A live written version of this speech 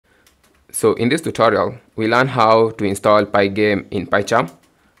So in this tutorial, we learn how to install Pygame in Pycharm.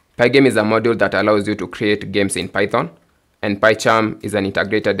 Pygame is a module that allows you to create games in Python, and Pycharm is an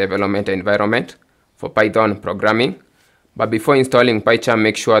integrated development environment for Python programming. But before installing Pycharm,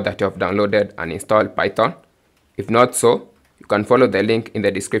 make sure that you have downloaded and installed Python. If not so, you can follow the link in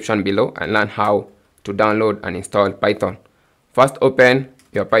the description below and learn how to download and install Python. First, open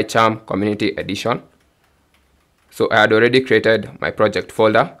your Pycharm Community Edition. So I had already created my project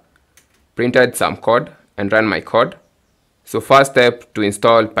folder, printed some code, and ran my code. So first step, to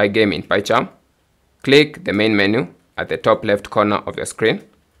install Pygame in Pycharm, click the main menu at the top left corner of your screen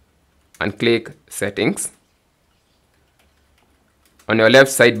and click Settings. On your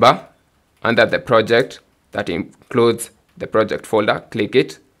left sidebar, under the project that includes the project folder, click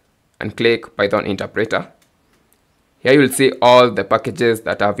it and click Python Interpreter. Here you will see all the packages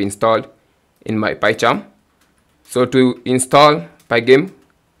that I have installed in my Pycharm. So to install Pygame,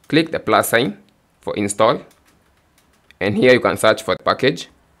 click the plus sign for install, and here you can search for the package.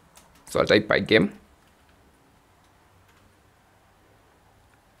 So I'll type Pygame.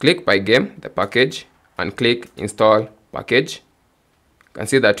 Click Pygame, the package, and click Install Package. You can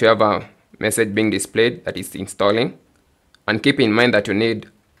see that you have a message being displayed that is installing, and keep in mind that you need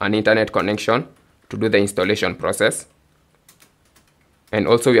an internet connection to do the installation process. And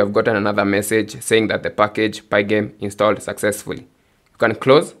also we have gotten another message saying that the package Pygame installed successfully. You can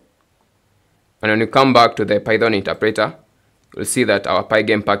close, and when you come back to the Python interpreter, you'll see that our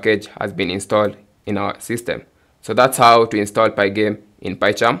Pygame package has been installed in our system. So that's how to install Pygame in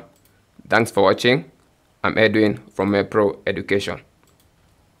Pycharm. Thanks for watching. I'm Edwin from Pro Education.